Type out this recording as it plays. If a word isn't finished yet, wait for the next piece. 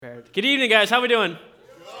Good evening, guys. How we doing?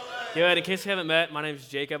 Good. In case you haven't met, my name is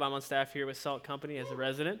Jacob. I'm on staff here with Salt Company as a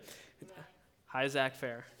resident. Hi, Zach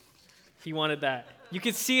Fair. He wanted that. You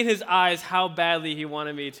could see in his eyes how badly he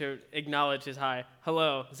wanted me to acknowledge his hi.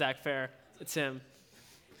 Hello, Zach Fair. It's him.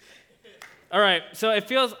 All right, so it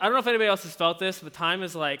feels, I don't know if anybody else has felt this, but time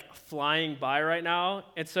is like flying by right now.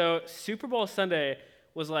 And so Super Bowl Sunday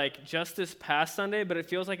was like just this past Sunday, but it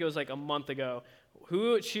feels like it was like a month ago.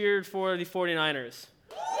 Who cheered for the 49ers?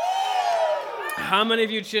 How many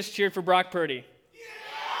of you just cheered for Brock Purdy?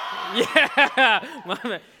 Yeah!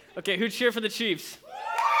 Okay, who cheered for the Chiefs?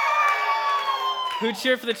 Who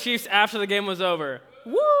cheered for the Chiefs after the game was over?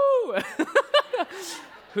 Woo!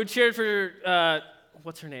 Who cheered for,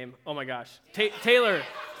 what's her name? Oh my gosh. Taylor,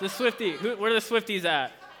 the Swiftie. Where are the Swifties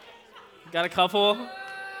at? Got a couple?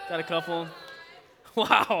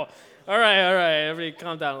 Wow. All right. Everybody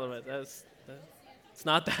calm down a little bit. It's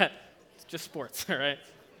not that. It's just sports, all right?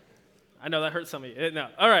 I know that hurts some of you. No.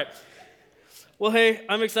 All right. Well, hey,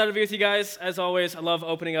 I'm excited to be with you guys. As always, I love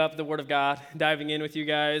opening up the Word of God, diving in with you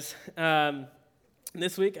guys.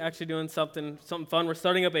 This week, actually doing something fun. We're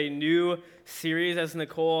starting up a new series, as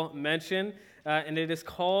Nicole mentioned, and it is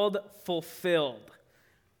called Fulfilled.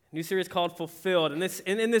 New series called Fulfilled. And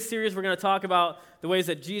in this series, we're going to talk about the ways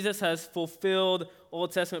that Jesus has fulfilled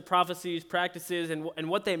Old Testament prophecies, practices, and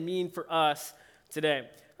what they mean for us today.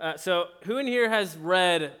 So who in here has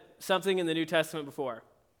read something in the New Testament before?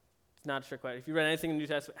 It's not a trick question. If you read anything in the New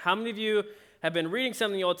Testament, how many of you have been reading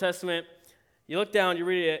something in the Old Testament, you look down, you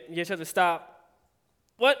read it, you just have to stop.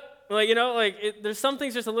 What? There's some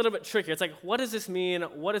things just a little bit tricky. It's like, what does this mean?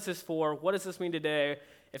 What is this for? What does this mean today?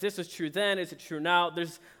 If this was true then, is it true now?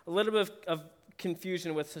 There's a little bit of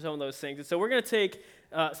confusion with some of those things. And so we're going to take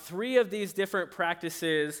 3 of these different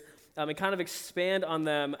practices and kind of expand on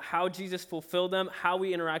them, how Jesus fulfilled them, how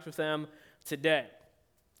we interact with them today.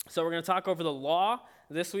 So we're going to talk over the law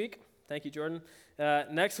this week. Thank you, Jordan.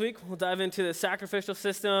 Next week, we'll dive into the sacrificial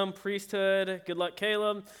system, priesthood. Good luck,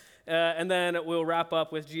 Caleb. And then we'll wrap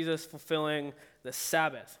up with Jesus fulfilling the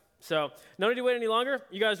Sabbath. So no need to wait any longer.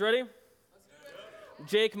 You guys ready? Let's do it.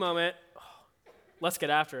 Jake moment. Oh, let's get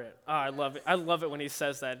after it. Oh, I love it. I love it when he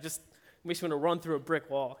says that. It just makes me want to run through a brick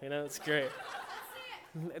wall. It's great.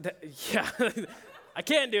 Yeah. I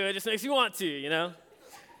can't do it. It just makes me want to, All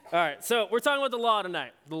right, so we're talking about the law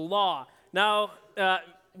tonight, the law. Now,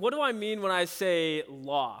 what do I mean when I say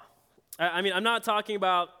law? I mean, I'm not talking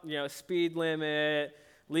about, speed limit,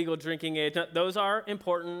 legal drinking age. No, those are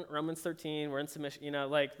important. Romans 13, we're in submission,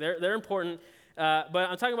 they're important. But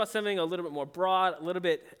I'm talking about something a little bit more broad, a little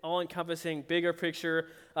bit all-encompassing, bigger picture.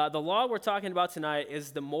 The law we're talking about tonight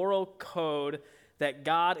is the moral code that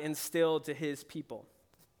God instilled to his people.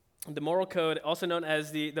 The moral code, also known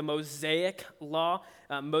as the Mosaic law.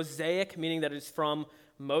 Mosaic, meaning that it's from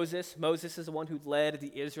Moses. Moses is the one who led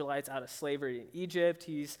the Israelites out of slavery in Egypt.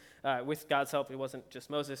 He's, with God's help, it wasn't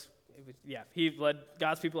just Moses. He led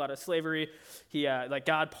God's people out of slavery. He,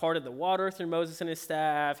 God parted the water through Moses and his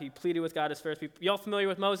staff. He pleaded with God as fair as people. Y'all familiar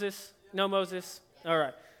with Moses? No Moses? All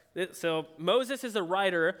right. So Moses is the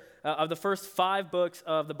writer of the first 5 books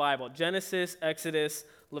of the Bible: Genesis, Exodus,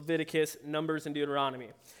 Leviticus, Numbers, and Deuteronomy.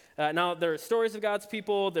 Now, there are stories of God's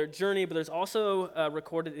people, their journey, but there's also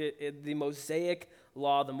recorded the Mosaic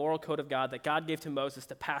law, the moral code of God that God gave to Moses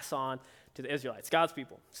to pass on to the Israelites, God's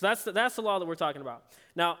people. So that's the law that we're talking about.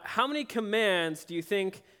 Now, how many commands do you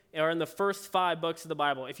think are in the first 5 books of the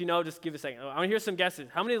Bible? If you know, just give a second. I want to hear some guesses.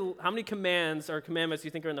 How many commands or commandments do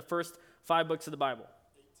you think are in the first 5 books of the Bible?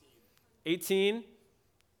 18?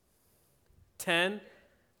 10?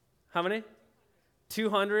 How many?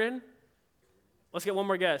 200? Let's get one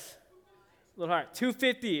more guess. A little higher.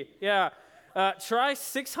 250. Yeah. Try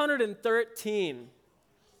 613.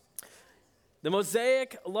 The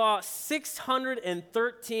Mosaic law,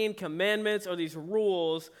 613 commandments or these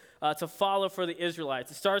rules to follow for the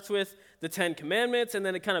Israelites. It starts with the 10 commandments, and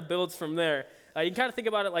then it kind of builds from there. You can kind of think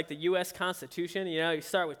about it like the U.S. Constitution. You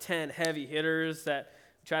start with 10 heavy hitters that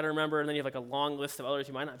you try to remember, and then you have like a long list of others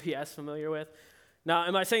you might not be as familiar with. Now,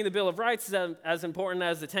 am I saying the Bill of Rights is as important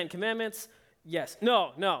as the 10 commandments? Yes.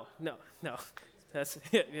 No. That's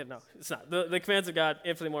no, it's not. The commands of God,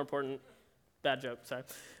 infinitely more important. Bad joke, sorry.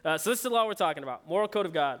 So this is the law we're talking about, moral code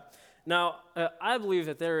of God. Now, I believe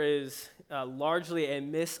that there is largely a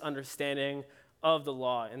misunderstanding of the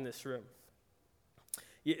law in this room.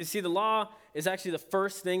 You see, the law is actually the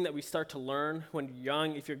first thing that we start to learn when you're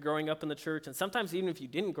young, if you're growing up in the church, and sometimes even if you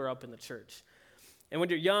didn't grow up in the church. And when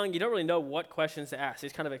you're young, you don't really know what questions to ask. You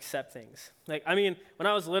just kind of accept things. When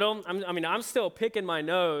I was little, I'm still picking my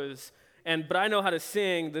nose, but I know how to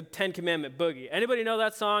sing the 10 Commandment Boogie. Anybody know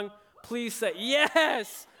that song? Please say,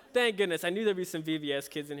 yes! Thank goodness. I knew there'd be some VBS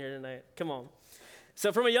kids in here tonight. Come on.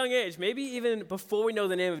 So from a young age, maybe even before we know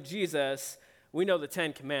the name of Jesus, we know the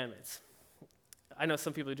 10 Commandments. I know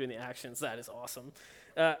some people are doing the actions. That is awesome.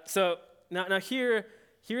 So now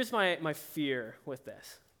here's my fear with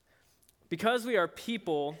this. Because we are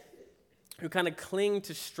people who kind of cling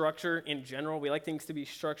to structure in general, we like things to be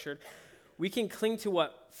structured, we can cling to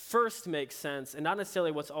what first makes sense and not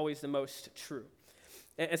necessarily what's always the most true.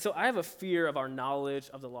 And so I have a fear of our knowledge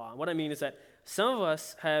of the law. And what I mean is that some of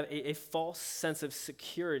us have a false sense of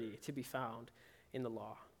security to be found in the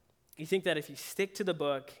law. You think that if you stick to the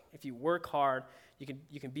book, if you work hard,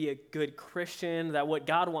 you can be a good Christian, that what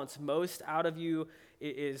God wants most out of you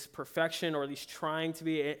is perfection, or at least trying to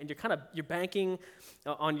be, and you're banking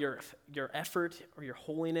on your effort or your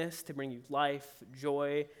holiness to bring you life,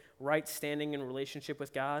 joy, right standing in relationship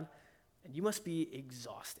with God, and you must be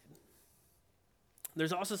exhausted.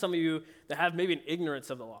 There's also some of you that have maybe an ignorance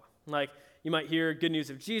of the law. Like, you might hear good news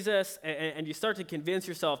of Jesus, and you start to convince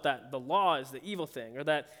yourself that the law is the evil thing, or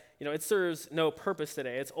that, it serves no purpose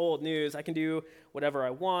today. It's old news. I can do whatever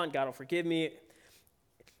I want. God will forgive me.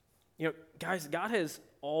 Guys, God has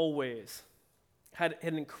always had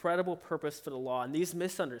an incredible purpose for the law, and these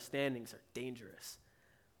misunderstandings are dangerous.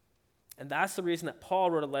 And that's the reason that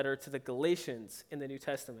Paul wrote a letter to the Galatians in the New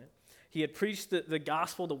Testament. He had preached the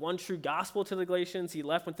gospel, the one true gospel to the Galatians. He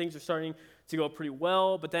left when things were starting to go pretty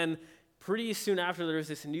well, but then pretty soon after, there was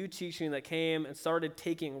this new teaching that came and started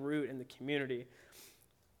taking root in the community,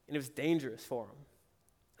 and it was dangerous for them.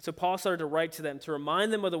 So Paul started to write to them to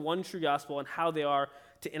remind them of the one true gospel and how they are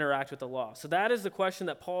to interact with the law. So that is the question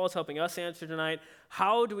that Paul is helping us answer tonight.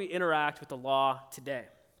 How do we interact with the law today?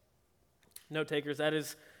 Note takers, that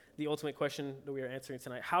is the ultimate question that we are answering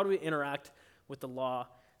tonight. How do we interact with the law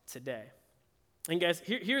today? And guys,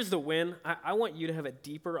 here's the win. I want you to have a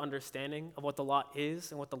deeper understanding of what the law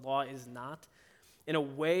is and what the law is not, in a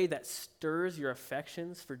way that stirs your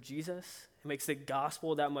affections for Jesus. It makes the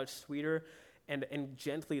gospel that much sweeter and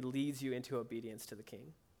gently leads you into obedience to the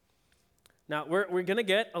King. Now, we're going to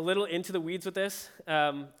get a little into the weeds with this,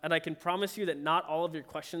 and I can promise you that not all of your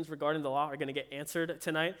questions regarding the law are going to get answered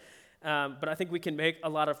tonight, but I think we can make a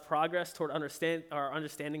lot of progress toward our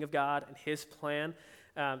understanding of God and His plan.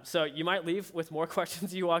 So you might leave with more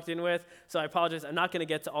questions you walked in with, so I apologize. I'm not going to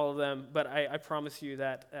get to all of them, but I promise you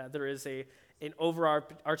that there is an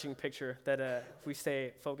overarching picture that if we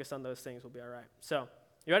stay focused on those things, we'll be all right. So,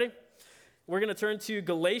 you ready? We're going to turn to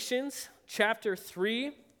Galatians chapter 3.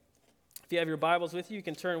 If you have your Bibles with you, you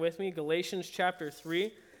can turn with me. Galatians chapter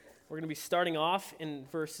 3. We're going to be starting off in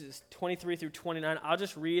verses 23 through 29. I'll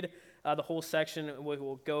just read the whole section, and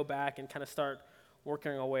we'll go back and kind of start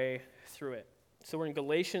working our way through it. So we're in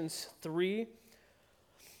Galatians 3,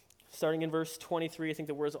 starting in verse 23. I think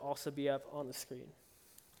the words will also be up on the screen.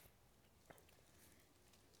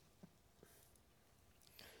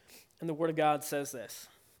 And the Word of God says this: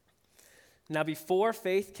 Now before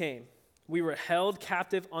faith came, we were held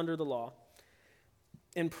captive under the law,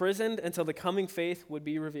 imprisoned until the coming faith would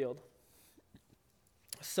be revealed.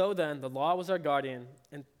 So then, the law was our guardian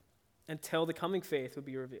until the coming faith would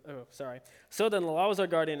be revealed. So then, the law was our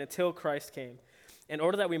guardian until Christ came, in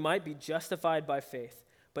order that we might be justified by faith.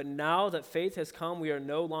 But now that faith has come, we are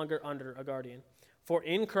no longer under a guardian. For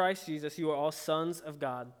in Christ Jesus, you are all sons of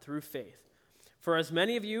God through faith. For as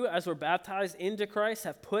many of you as were baptized into Christ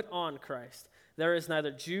have put on Christ. There is neither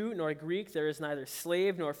Jew nor Greek, there is neither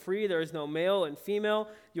slave nor free, there is no male and female.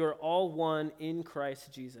 You are all one in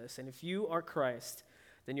Christ Jesus. And if you are Christ,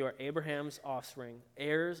 then you are Abraham's offspring,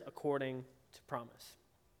 heirs according to promise.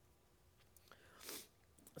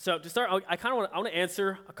 So to start, I want to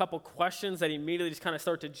answer a couple questions that immediately just kind of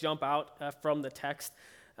start to jump out from the text.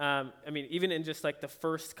 Even in just like the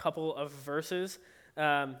first couple of verses,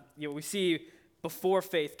 we see before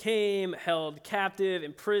faith came, held captive,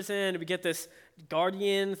 imprisoned. We get this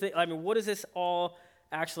guardian thing. What does this all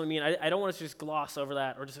actually mean? I don't want to just gloss over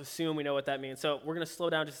that or just assume we know what that means. So we're going to slow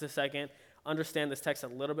down just a second, understand this text a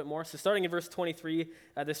little bit more. So starting in verse 23,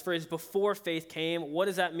 this phrase, before faith came, what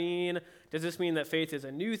does that mean? Does this mean that faith is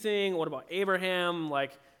a new thing? What about Abraham?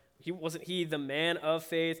 Wasn't he the man of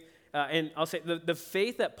faith? And I'll say the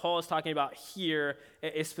faith that Paul is talking about here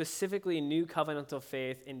is specifically new covenantal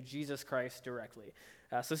faith in Jesus Christ directly.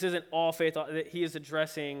 So this isn't all faith. He is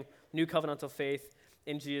addressing new covenantal faith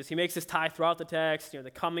in Jesus. He makes this tie throughout the text, the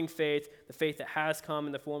coming faith, the faith that has come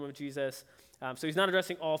in the form of Jesus. So he's not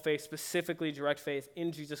addressing all faith, specifically direct faith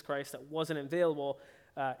in Jesus Christ that wasn't available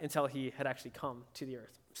until he had actually come to the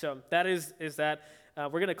earth. So that is that. We're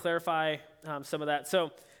going to clarify some of that.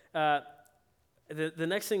 So the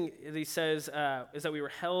next thing that he says is that we were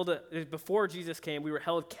held, before Jesus came, we were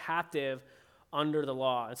held captive under the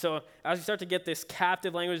law. And so as we start to get this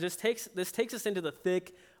captive language, this takes us into the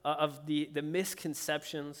thick of the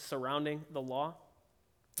misconceptions surrounding the law.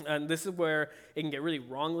 And this is where it can get really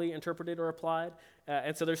wrongly interpreted or applied.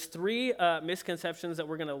 And so there's three misconceptions that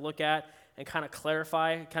we're going to look at and kind of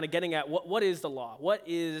clarify, kind of getting at what is the law? What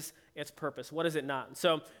is its purpose? What is it not? And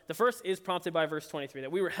so the first is prompted by verse 23,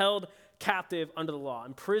 that we were held captive under the law,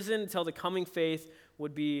 imprisoned until the coming faith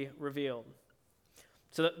would be revealed.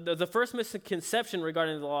 So the first misconception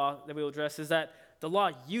regarding the law that we will address is that the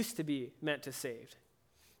law used to be meant to save.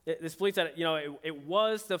 This belief that it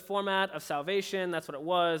was the format of salvation, that's what it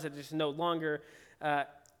was, it just no longer.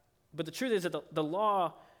 But the truth is that the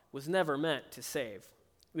law was never meant to save.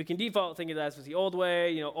 We can default thinking that was the old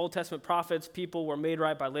way. Old Testament prophets, people were made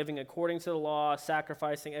right by living according to the law,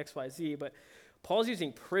 sacrificing X, Y, Z. But Paul's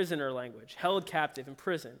using prisoner language, held captive in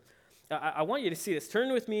prison. I want you to see this.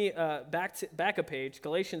 Turn with me back a page,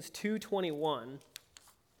 Galatians 2:21.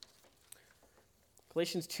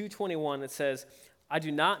 Galatians 2:21, it says, I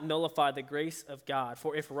do not nullify the grace of God,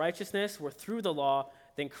 for if righteousness were through the law,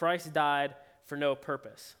 then Christ died for no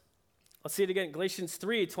purpose. Let's see it again. Galatians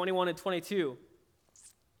 3:21 and 22. I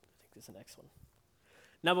think this is the next one.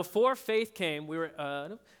 Now before faith came,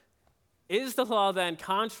 is the law then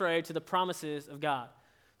contrary to the promises of God?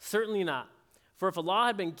 Certainly not. For if a law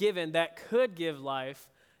had been given that could give life,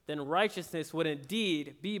 then righteousness would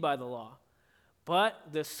indeed be by the law.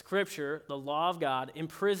 But the scripture, the law of God,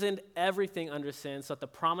 imprisoned everything under sin so that the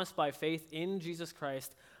promise by faith in Jesus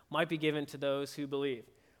Christ might be given to those who believe.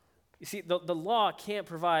 You see, the law can't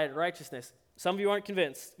provide righteousness. Some of you aren't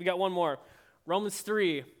convinced. We got one more. Romans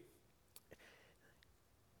 3.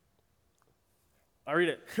 I'll read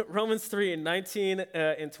it. Romans 3:19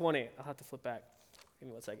 and 20. I'll have to flip back. Give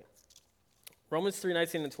me one second. Romans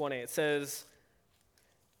 3:19 and 20. It says,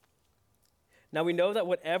 now we know that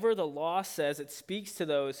whatever the law says, it speaks to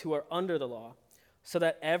those who are under the law, so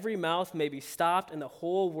that every mouth may be stopped and the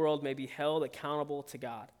whole world may be held accountable to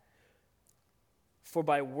God. For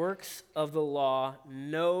by works of the law,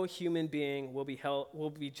 no human being will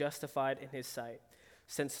be justified in his sight,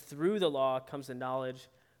 since through the law comes the knowledge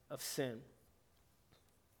of sin.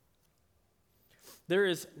 There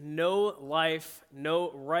is no life,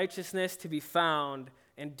 no righteousness to be found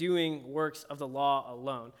in doing works of the law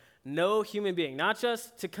alone. No human being, not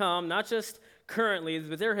just to come, not just currently,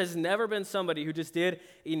 but there has never been somebody who just did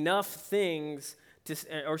enough things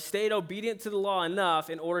or stayed obedient to the law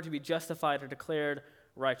enough in order to be justified or declared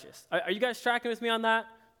righteous. Are you guys tracking with me on that?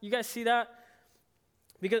 You guys see that?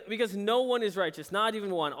 Because no one is righteous, not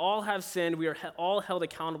even one. All have sinned. We are all held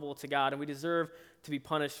accountable to God, and we deserve to be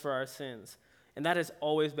punished for our sins. And that has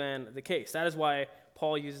always been the case. That is why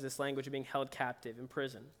Paul uses this language of being held captive in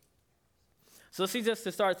prison. So this leads us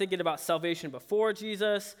to start thinking about salvation before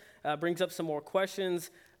Jesus, brings up some more questions,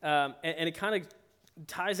 and it kind of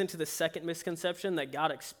ties into the second misconception that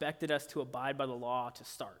God expected us to abide by the law to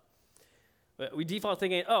start. We default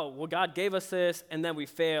thinking, God gave us this, and then we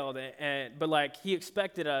failed, but he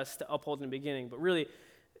expected us to uphold in the beginning. But really,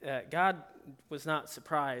 God was not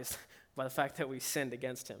surprised by the fact that we sinned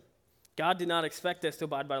against him. God did not expect us to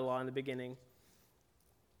abide by the law in the beginning.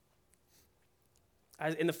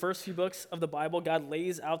 As in the first few books of the Bible, God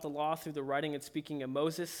lays out the law through the writing and speaking of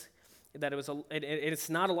Moses, that it's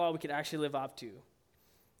not a law we could actually live up to.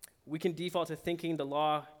 We can default to thinking the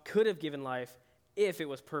law could have given life if it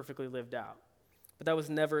was perfectly lived out. But that was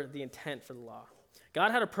never the intent for the law.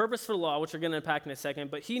 God had a purpose for the law, which we're going to unpack in a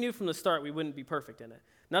second, but he knew from the start we wouldn't be perfect in it.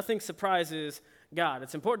 Nothing surprises God.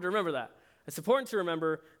 It's important to remember that. It's important to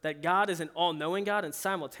remember that God is an all-knowing God and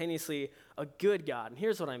simultaneously a good God. And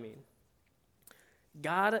here's what I mean.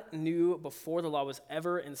 God knew before the law was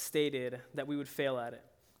ever instated that we would fail at it.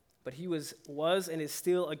 But he was and is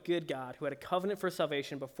still a good God who had a covenant for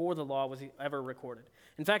salvation before the law was ever recorded.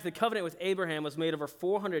 In fact, the covenant with Abraham was made over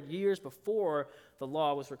 400 years before the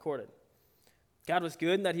law was recorded. God was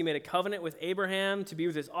good in that he made a covenant with Abraham to be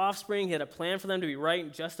with his offspring. He had a plan for them to be right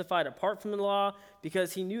and justified apart from the law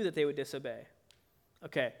because he knew that they would disobey.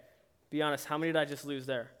 Okay, be honest, how many did I just lose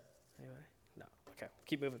there? Anybody? No. Okay,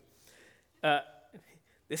 keep moving.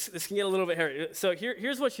 This can get a little bit hairy. So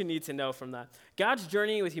here's what you need to know from that. God's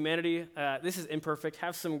journey with humanity, this is imperfect.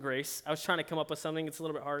 Have some grace. I was trying to come up with something. It's a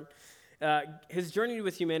little bit hard. His journey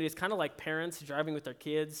with humanity is kind of like parents driving with their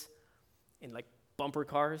kids in bumper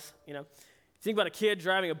cars, Think about a kid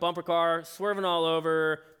driving a bumper car, swerving all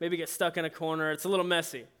over, maybe get stuck in a corner. It's a little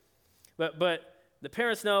messy. But the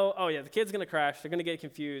parents know, the kid's going to crash. They're going to get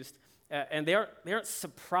confused. and they aren't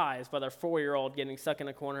surprised by their 4-year-old getting stuck in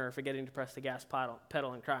a corner or forgetting to press the gas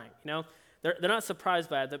pedal and crying. They're not surprised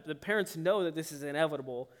by it. The parents know that this is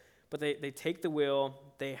inevitable, but they take the wheel.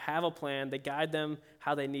 They have a plan. They guide them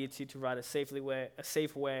how they need to provide a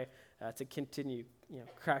safe way to continue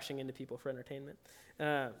crashing into people for entertainment.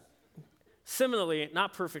 Similarly,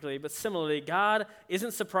 not perfectly, but similarly, God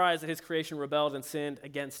isn't surprised that his creation rebelled and sinned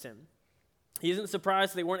against him. He isn't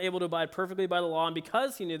surprised that they weren't able to abide perfectly by the law, and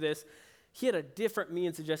because he knew this, he had a different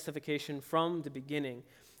means of justification from the beginning,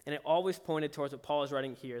 and it always pointed towards what Paul is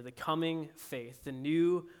writing here, the coming faith, the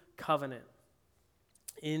new covenant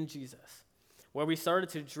in Jesus. Where we started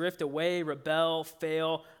to drift away, rebel,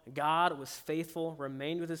 fail, God was faithful,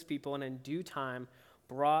 remained with his people, and in due time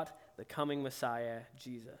brought the coming Messiah,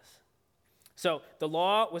 Jesus. So the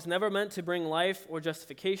law was never meant to bring life or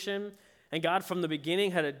justification, and God from the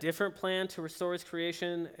beginning had a different plan to restore his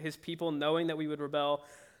creation, his people, knowing that we would rebel.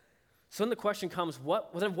 So then the question comes,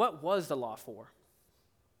 what was the law for?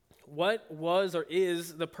 What was or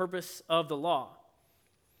is the purpose of the law?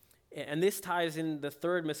 And this ties in the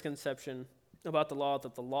third misconception about the law,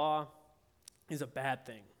 that the law is a bad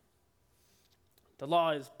thing. The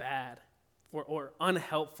law is bad or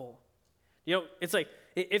unhelpful. It's like,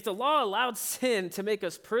 if the law allowed sin to make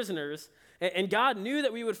us prisoners, and God knew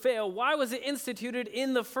that we would fail, why was it instituted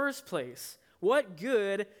in the first place? What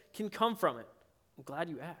good can come from it? I'm glad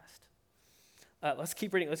you asked. Let's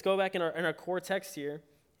keep reading. Let's go back in our core text here,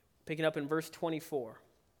 picking up in verse 24.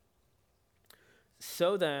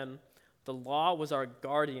 So then, the law was our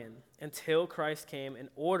guardian until Christ came in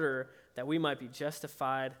order that we might be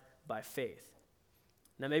justified by faith.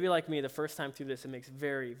 Now, maybe like me, the first time through this, it makes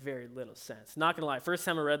very, very little sense. Not going to lie, first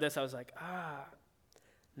time I read this, I was like,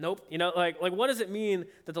 nope. Like what does it mean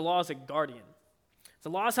that the law is a guardian?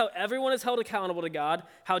 The law is how everyone is held accountable to God,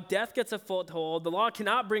 how death gets a foothold. The law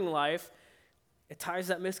cannot bring life. It ties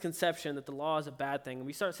that misconception that the law is a bad thing, and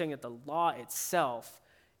we start saying that the law itself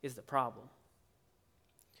is the problem.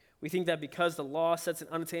 We think that because the law sets an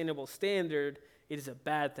unattainable standard, it is a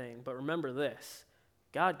bad thing. But remember this,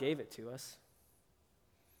 God gave it to us.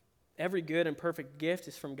 Every good and perfect gift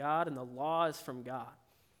is from God, and the law is from God.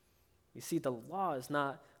 You see, the law is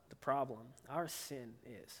not the problem. Our sin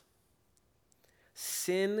is.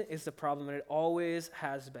 Sin is the problem, and it always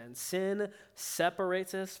has been. Sin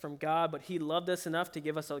separates us from God, but he loved us enough to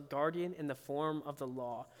give us a guardian in the form of the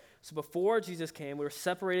law. So before Jesus came, we were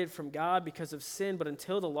separated from God because of sin, but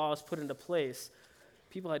until the law was put into place,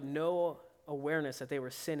 people had no awareness that they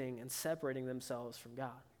were sinning and separating themselves from God.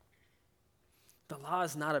 The law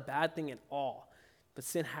is not a bad thing at all, but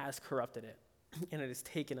sin has corrupted it, and it has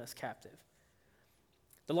taken us captive.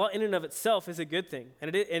 The law in and of itself is a good thing,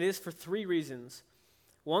 and it is for 3 reasons.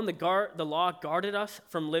 One, the law guarded us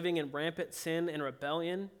from living in rampant sin and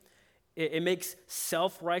rebellion. It makes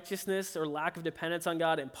self-righteousness or lack of dependence on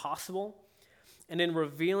God impossible. And in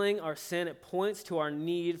revealing our sin, it points to our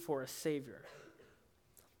need for a Savior.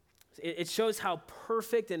 It shows how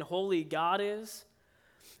perfect and holy God is.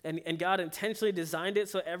 And God intentionally designed it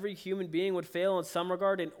so every human being would fail in some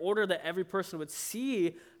regard in order that every person would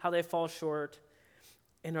see how they fall short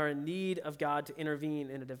and are in need of God to intervene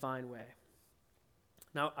in a divine way.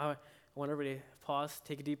 Now, I want everybody to pause,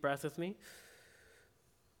 take a deep breath with me.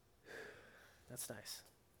 That's nice.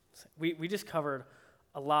 We just covered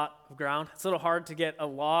a lot of ground. It's a little hard to get a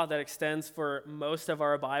law that extends for most of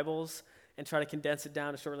our Bibles and try to condense it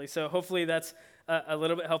down shortly. So hopefully that's a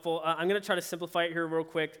little bit helpful. I'm going to try to simplify it here real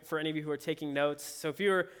quick for any of you who are taking notes. So if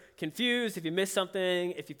you're confused, if you missed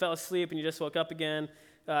something, if you fell asleep and you just woke up again,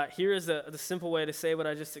 here is the simple way to say what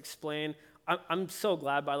I just explained. I'm so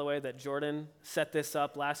glad, by the way, that Jordan set this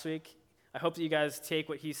up last week. I hope that you guys take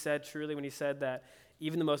what he said truly when he said that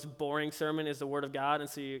even the most boring sermon is the Word of God, and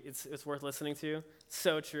so it's worth listening to.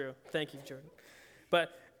 So true. Thank you, Jordan. But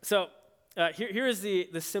so here is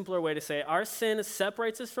the simpler way to say it. Our sin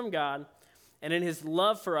separates us from God, and in his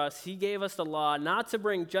love for us, he gave us the law not to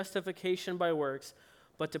bring justification by works,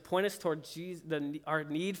 but to point us toward our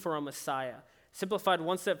need for a Messiah. Simplified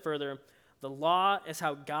one step further, the law is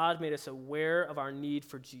how God made us aware of our need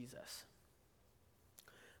for Jesus.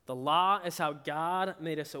 The law is how God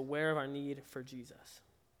made us aware of our need for Jesus.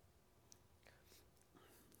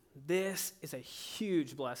 This is a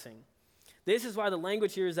huge blessing. This is why the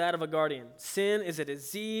language here is that of a guardian. Sin is a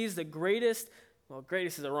disease, the greatest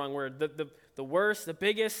is the wrong word, the worst, the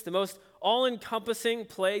biggest, the most all-encompassing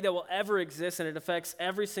plague that will ever exist, and it affects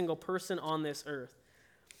every single person on this earth.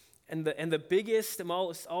 And the biggest, the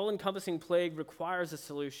most all-encompassing plague requires a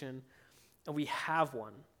solution, and we have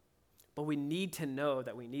one. But we need to know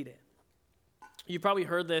that we need it. You probably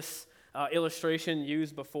heard this illustration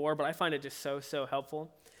used before, but I find it just so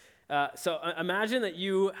helpful. So imagine that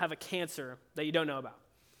you have a cancer that you don't know about.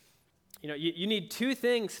 You need two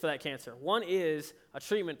things for that cancer. One is a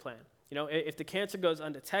treatment plan. If the cancer goes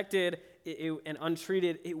undetected and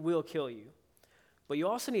untreated, it will kill you. But you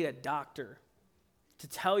also need a doctor to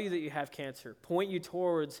tell you that you have cancer, point you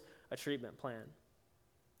towards a treatment plan.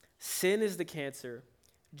 Sin is the cancer.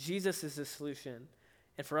 Jesus is the solution.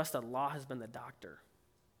 And for us, the law has been the doctor.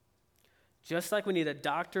 Just like we need a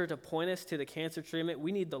doctor to point us to the cancer treatment,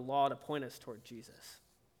 we need the law to point us toward Jesus.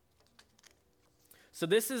 So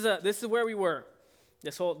this is where we were.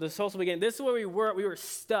 This whole beginning. This is where we were. We were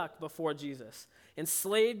stuck before Jesus,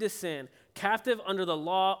 enslaved to sin, captive under the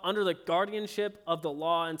law, under the guardianship of the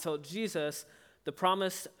law until Jesus, the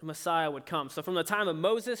promised Messiah, would come. So from the time of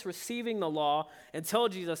Moses receiving the law until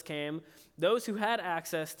Jesus came, those who had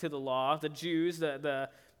access to the law, the Jews, the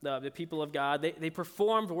people of God, they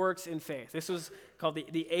performed works in faith. This was called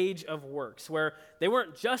the age of works, where they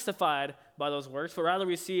weren't justified by those works, but rather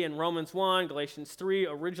we see in Romans 1, Galatians 3,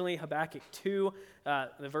 originally Habakkuk 2,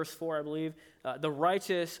 the verse 4, I believe, the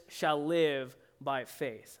righteous shall live by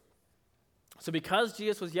faith. So because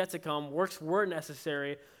Jesus was yet to come, works were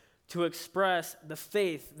necessary to express the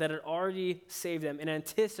faith that had already saved them in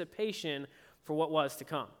anticipation for what was to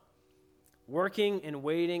come. Working and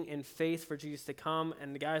waiting in faith for Jesus to come.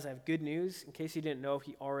 And guys, I have good news. In case you didn't know,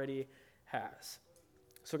 he already has.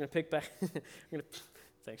 So we're going to pick back.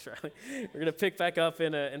 Thanks, Riley. We're going to pick back up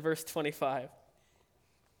in verse 25.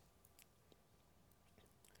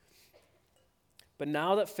 But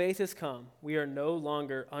now that faith has come, we are no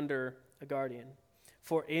longer under a guardian.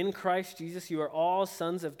 For in Christ Jesus you are all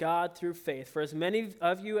sons of God through faith. For as many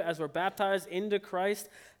of you as were baptized into Christ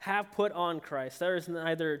have put on Christ. There is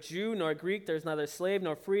neither Jew nor Greek, there is neither slave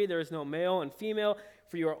nor free, there is no male and female,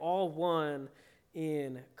 for you are all one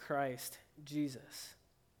in Christ Jesus.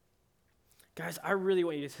 Guys, I really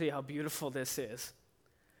want you to see how beautiful this is.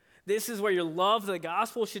 This is where your love for the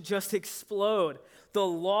gospel should just explode. The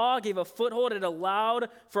law gave a foothold. It allowed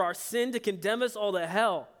for our sin to condemn us all to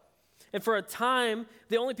hell. And for a time,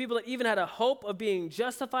 the only people that even had a hope of being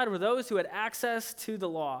justified were those who had access to the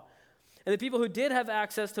law. And the people who did have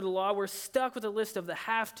access to the law were stuck with a list of the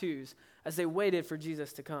have-tos as they waited for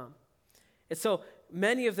Jesus to come. And so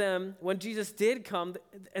many of them, when Jesus did come,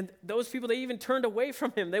 and those people, they even turned away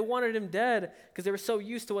from him. They wanted him dead because they were so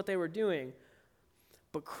used to what they were doing.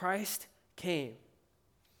 But Christ came.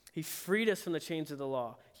 He freed us from the chains of the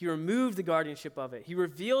law. He removed the guardianship of it. He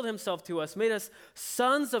revealed himself to us, made us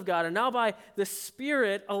sons of God, and now by the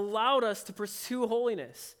Spirit allowed us to pursue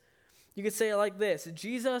holiness. You could say it like this: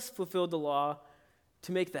 Jesus fulfilled the law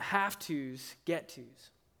to make the have-tos get-tos.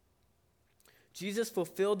 Jesus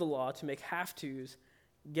fulfilled the law to make have-tos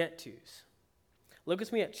get-tos. Look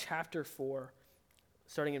with me at chapter 4,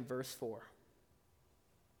 starting in verse 4.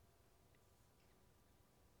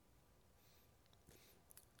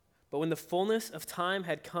 But when the fullness of time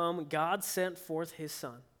had come, God sent forth his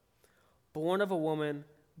Son, born of a woman,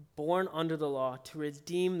 born under the law, to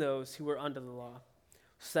redeem those who were under the law,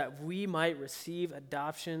 so that we might receive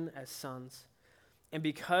adoption as sons. And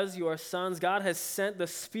because you are sons, God has sent the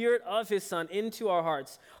Spirit of his Son into our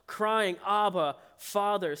hearts, crying, Abba,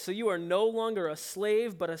 Father. So you are no longer a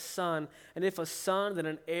slave, but a son, and if a son, then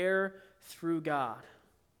an heir through God.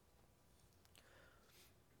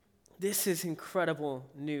 This is incredible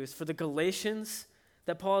news for the Galatians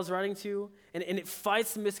that Paul is writing to, and it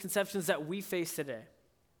fights the misconceptions that we face today.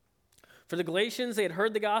 For the Galatians, they had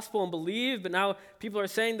heard the gospel and believed, but now people are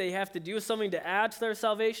saying they have to do something to add to their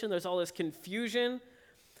salvation. There's all this confusion,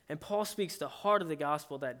 and Paul speaks the heart of the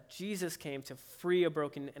gospel that Jesus came to free a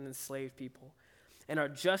broken and enslaved people. And our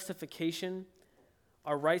justification,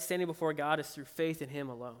 our right standing before God, is through faith in him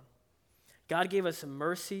alone. God gave us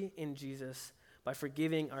mercy in Jesus by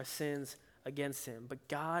forgiving our sins against him. But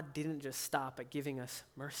God didn't just stop at giving us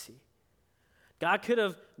mercy. God could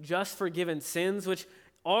have just forgiven sins, which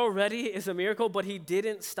already is a miracle, but he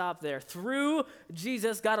didn't stop there. Through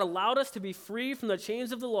Jesus, God allowed us to be free from the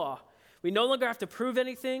chains of the law. We no longer have to prove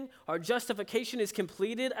anything. Our justification is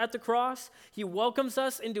completed at the cross. He welcomes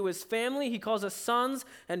us into his family. He calls us sons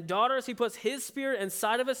and daughters. He puts his Spirit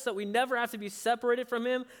inside of us so that we never have to be separated from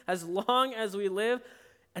him as long as we live.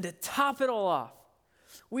 And to top it all off,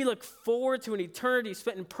 we look forward to an eternity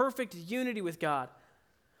spent in perfect unity with God.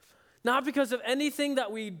 Not because of anything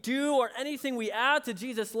that we do or anything we add to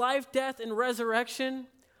Jesus' life, death, and resurrection.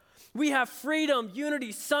 We have freedom,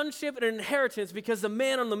 unity, sonship, and an inheritance because the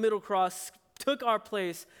man on the middle cross took our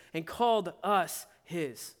place and called us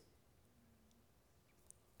his.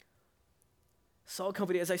 Salt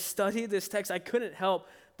Company, as I studied this text, I couldn't help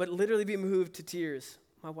but literally be moved to tears.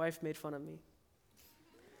 My wife made fun of me.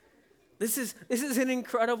 This is an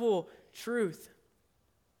incredible truth.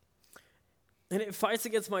 And it fights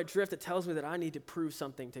against my drift. It tells me that I need to prove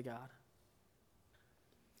something to God.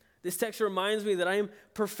 This text reminds me that I am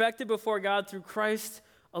perfected before God through Christ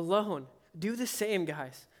alone. Do the same,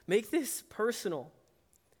 guys. Make this personal.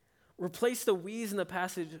 Replace the we's in the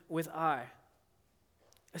passage with I.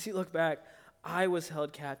 As you look back, I was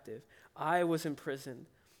held captive. I was imprisoned.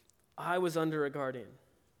 I was under a guardian.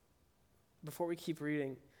 Before we keep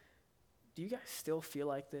reading, do you guys still feel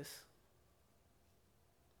like this?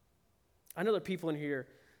 I know there are people in here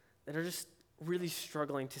that are just really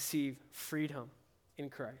struggling to see freedom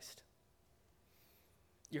in Christ.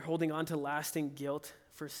 You're holding on to lasting guilt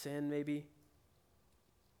for sin, maybe.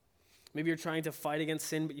 Maybe you're trying to fight against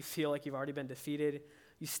sin, but you feel like you've already been defeated.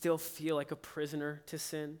 You still feel like a prisoner to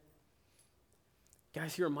sin.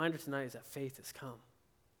 Guys, your reminder tonight is that faith has come.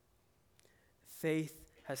 Faith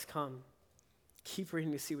has come. Keep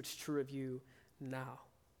reading to see what's true of you now.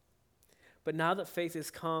 But now that faith has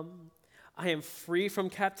come, I am free from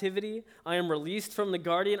captivity. I am released from the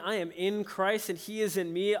guardian. I am in Christ and he is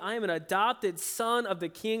in me. I am an adopted son of the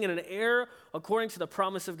King and an heir according to the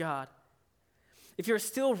promise of God. If you're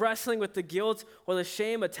still wrestling with the guilt or the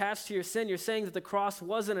shame attached to your sin, you're saying that the cross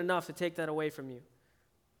wasn't enough to take that away from you.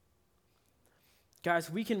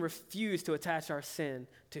 Guys, we can refuse to attach our sin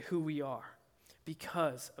to who we are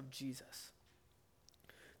because of Jesus.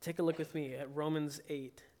 Take a look with me at Romans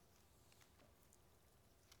 8.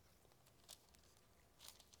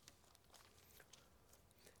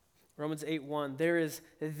 Romans 8:1, there is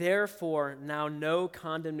therefore now no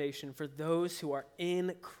condemnation for those who are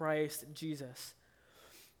in Christ Jesus.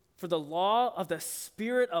 For the law of the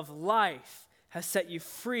Spirit of life has set you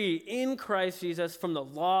free in Christ Jesus from the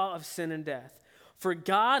law of sin and death. For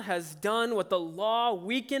God has done what the law,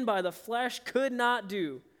 weakened by the flesh, could not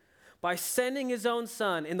do. By sending his own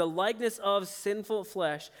Son in the likeness of sinful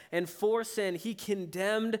flesh, and for sin, he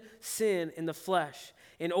condemned sin in the flesh,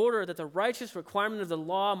 in order that the righteous requirement of the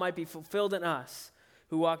law might be fulfilled in us,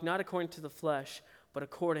 who walk not according to the flesh, but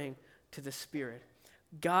according to the Spirit.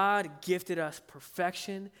 God gifted us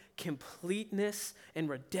perfection, completeness, and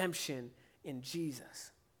redemption in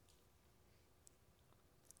Jesus.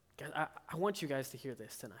 Guys, I want you guys to hear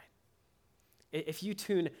this tonight. If you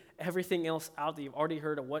tune everything else out that you've already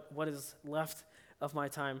heard of what is left of my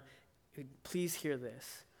time, please hear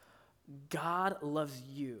this. God loves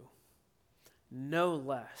you no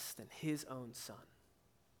less than his own Son.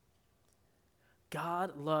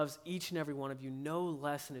 God loves each and every one of you no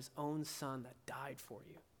less than his own Son that died for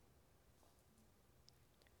you.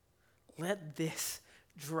 Let this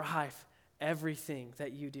drive everything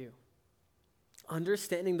that you do.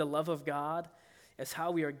 Understanding the love of God is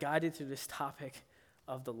how we are guided through this topic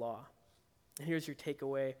of the law. And here's your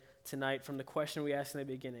takeaway tonight from the question we asked in the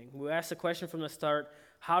beginning. We asked the question from the start,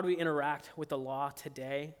 how do we interact with the law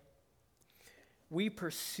today? We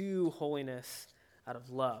pursue holiness out of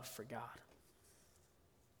love for God.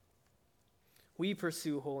 We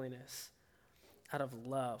pursue holiness out of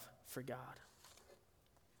love for God.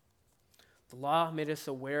 The law made us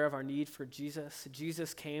aware of our need for Jesus.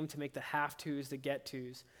 Jesus came to make the have-tos the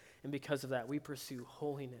get-tos. And because of that, we pursue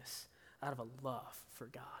holiness out of a love for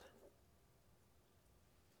God.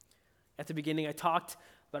 At the beginning, I talked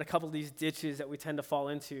about a couple of these ditches that we tend to fall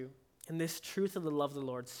into. And this truth of the love of the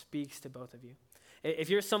Lord speaks to both of you. If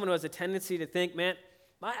you're someone who has a tendency to think, man,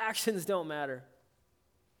 my actions don't matter.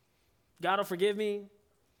 God will forgive me.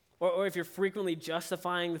 Or if you're frequently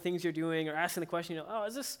justifying the things you're doing or asking the question,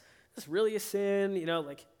 is this really a sin?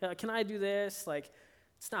 Can I do this?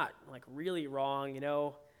 It's not really wrong,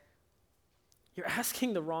 You're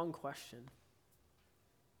asking the wrong question.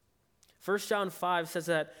 1 John 5 says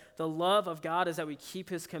that the love of God is that we keep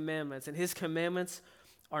his commandments, and his commandments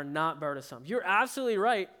are not burdensome. You're absolutely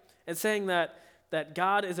right in saying that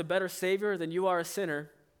God is a better Savior than you are a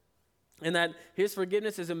sinner, and that his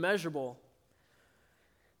forgiveness is immeasurable.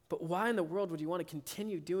 But why in the world would you want to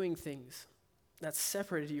continue doing things that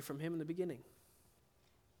separated you from him in the beginning?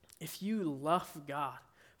 If you love God,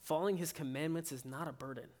 following his commandments is not a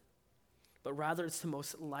burden, but rather it's the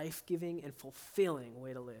most life-giving and fulfilling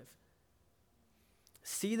way to live.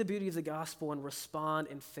 See the beauty of the gospel and respond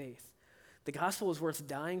in faith. The gospel is worth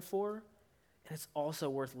dying for, and it's also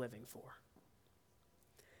worth living for.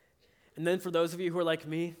 And then for those of you who are like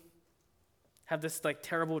me, have this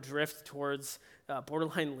terrible drift towards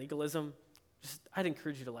borderline legalism, I'd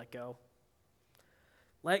encourage you to let go.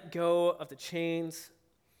 Let go of the chains.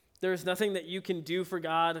 There is nothing that you can do for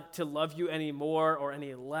God to love you any more or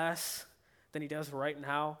any less than he does right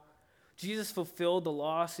now. Jesus fulfilled the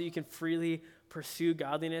law so you can freely pursue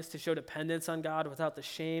godliness, to show dependence on God without the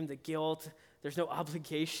shame, the guilt. There's no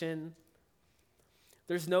obligation.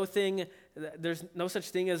 There's no such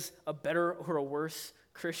thing as a better or a worse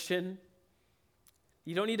Christian.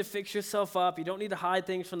 You don't need to fix yourself up. You don't need to hide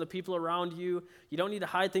things from the people around you. You don't need to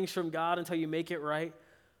hide things from God until you make it right.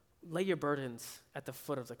 Lay your burdens at the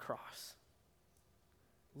foot of the cross.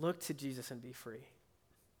 Look to Jesus and be free.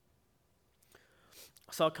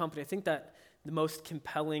 Salt Company, I think that the most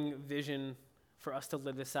compelling vision for us to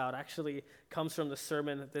live this out actually comes from the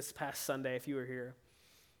sermon this past Sunday, if you were here.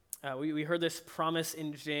 We heard this promise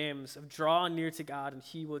in James of draw near to God and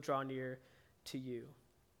he will draw near to you.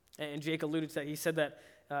 And Jake alluded to that. He said that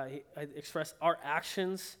he expressed our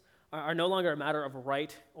actions are no longer a matter of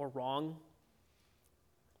right or wrong,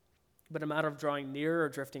 but a matter of drawing near or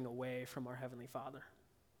drifting away from our Heavenly Father.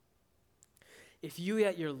 If you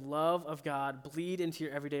let your love of God bleed into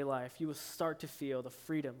your everyday life, you will start to feel the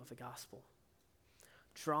freedom of the gospel.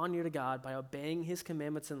 Draw near to God by obeying his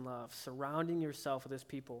commandments in love, surrounding yourself with his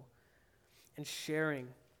people, and sharing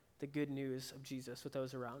the good news of Jesus with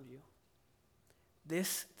those around you.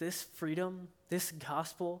 This freedom, this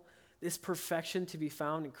gospel, this perfection to be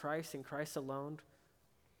found in Christ and Christ alone,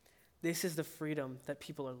 this is the freedom that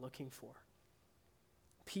people are looking for.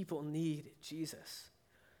 People need Jesus.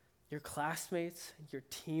 Your classmates, your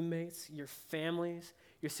teammates, your families,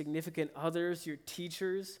 your significant others, your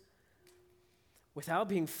teachers, without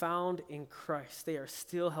being found in Christ, they are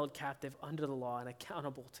still held captive under the law and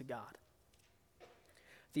accountable to God.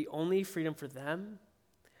 The only freedom for them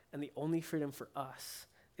and the only freedom for us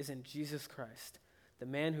is in Jesus Christ, the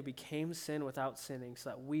man who became sin without sinning so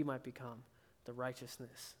that we might become the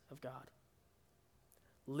righteousness of God.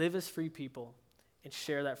 Live as free people and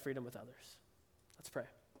share that freedom with others. Let's pray.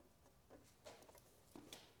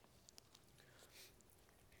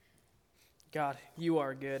 God, you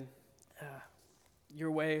are good.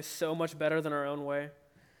 Your way is so much better than our own way.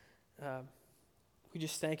 We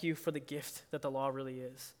just thank you for the gift that the law really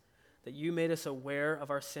is. That you made us aware of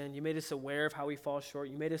our sin. You made us aware of how we fall short.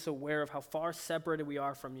 You made us aware of how far separated we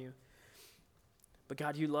are from you. But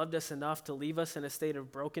God, you loved us enough to leave us in a state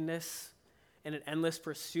of brokenness and an endless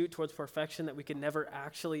pursuit towards perfection that we could never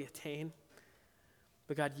actually attain.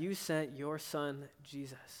 But God, you sent your son,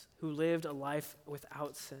 Jesus, who lived a life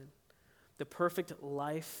without sin, the perfect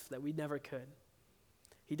life that we never could.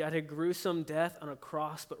 He died a gruesome death on a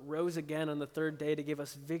cross, but rose again on the third day to give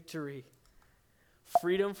us victory.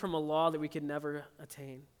 Freedom from a law that we could never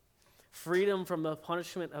attain. Freedom from the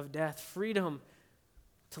punishment of death. Freedom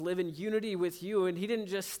to live in unity with you. And he didn't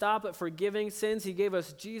just stop at forgiving sins. He gave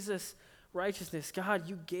us Jesus' righteousness. God,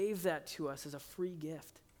 you gave that to us as a free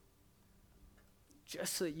gift.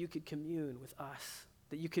 Just so that you could commune with us.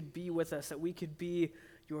 That you could be with us. That we could be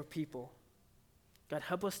your people. God,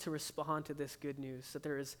 help us to respond to this good news. That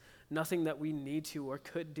there is nothing that we need to or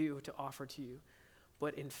could do to offer to you.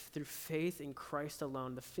 But through faith in Christ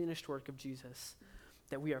alone, the finished work of Jesus,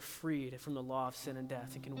 that we are freed from the law of sin and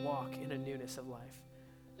death and can walk in a newness of life.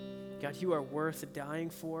 God, you are worth dying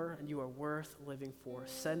for and you are worth living for.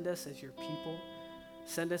 Send us as your people.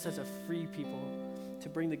 Send us as a free people to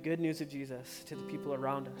bring the good news of Jesus to the people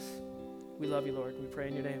around us. We love you, Lord. We pray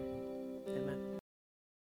in your name. Amen.